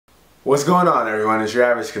What's going on, everyone? It's your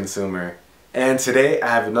average consumer, and today I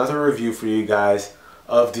have another review for you guys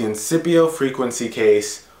of the Incipio frequency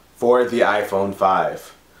case for the iPhone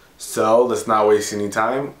 5. So let's not waste any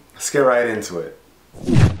time, let's get right into it.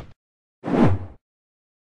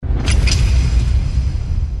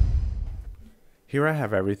 Here I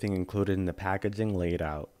have everything included in the packaging laid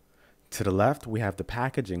out. To the left we have the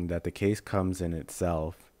packaging that the case comes in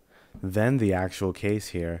itself, then the actual case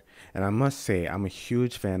here, and I must say I'm a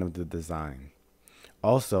huge fan of the design.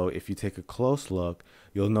 Also, if you take a close look,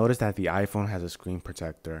 you'll notice that the iPhone has a screen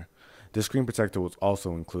protector. The screen protector was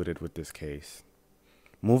also included with this case.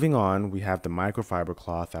 Moving on, we have the microfiber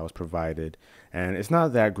cloth that was provided, and it's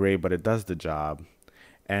not that great, but it does the job.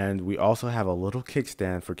 And we also have a little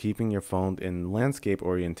kickstand for keeping your phone in landscape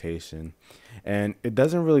orientation. And it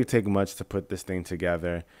doesn't really take much to put this thing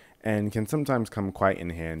together and can sometimes come quite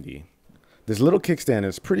in handy. This little kickstand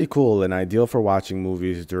is pretty cool and ideal for watching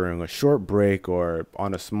movies during a short break or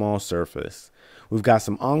on a small surface. We've got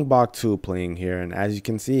some Ong Bak 2 playing here, and as you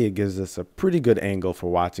can see, it gives us a pretty good angle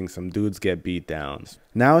for watching some dudes get beat down.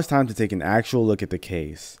 Now it's time to take an actual look at the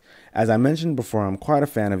case. As I mentioned before, I'm quite a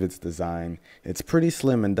fan of its design. It's pretty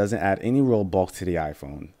slim and doesn't add any real bulk to the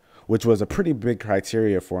iPhone, which was a pretty big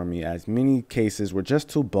criteria for me, as many cases were just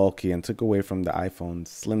too bulky and took away from the iPhone's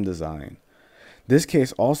slim design. This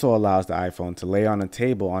case also allows the iPhone to lay on a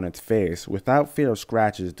table on its face without fear of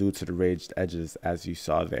scratches due to the raised edges, as you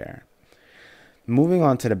saw there. Moving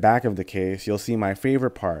on to the back of the case, you'll see my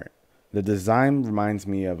favorite part. The design reminds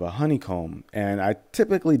me of a honeycomb, and I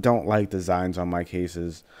typically don't like designs on my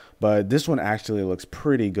cases, but this one actually looks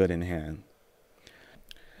pretty good in hand.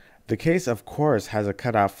 The case, of course, has a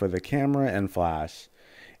cutout for the camera and flash.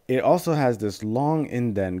 It also has this long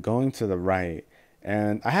indent going to the right,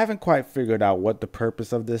 and I haven't quite figured out what the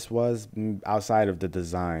purpose of this was outside of the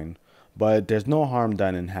design, but there's no harm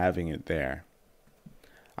done in having it there.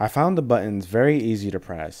 I found the buttons very easy to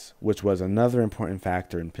press, which was another important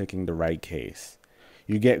factor in picking the right case.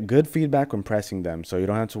 You get good feedback when pressing them, so you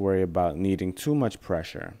don't have to worry about needing too much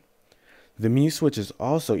pressure. The mute switch is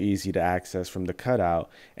also easy to access from the cutout,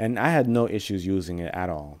 and I had no issues using it at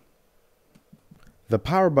all. The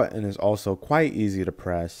power button is also quite easy to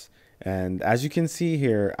press, and as you can see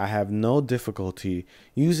here, I have no difficulty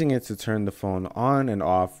using it to turn the phone on and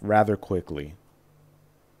off rather quickly.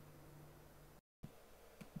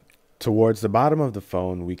 Towards the bottom of the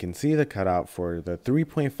phone, we can see the cutout for the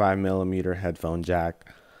 3.5mm headphone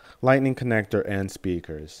jack, lightning connector, and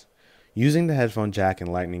speakers. Using the headphone jack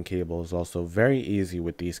and lightning cable is also very easy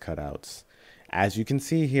with these cutouts. As you can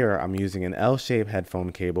see here, I'm using an L-shaped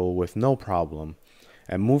headphone cable with no problem,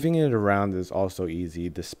 and moving it around is also easy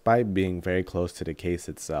despite being very close to the case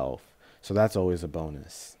itself, so that's always a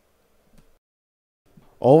bonus.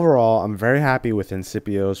 Overall, I'm very happy with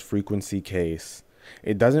Incipio's frequency case.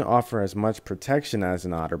 It doesn't offer as much protection as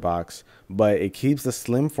an OtterBox, but it keeps the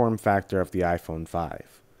slim form factor of the iPhone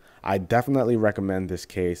 5. I definitely recommend this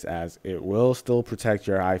case as it will still protect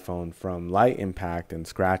your iPhone from light impact and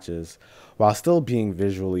scratches while still being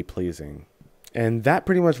visually pleasing. And that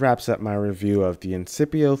pretty much wraps up my review of the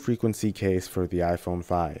Incipio frequency case for the iPhone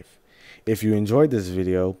 5. If you enjoyed this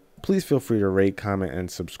video, please feel free to rate, comment,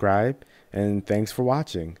 and subscribe, and thanks for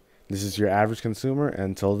watching. This is your average consumer,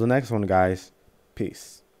 until the next one, guys.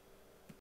 Peace.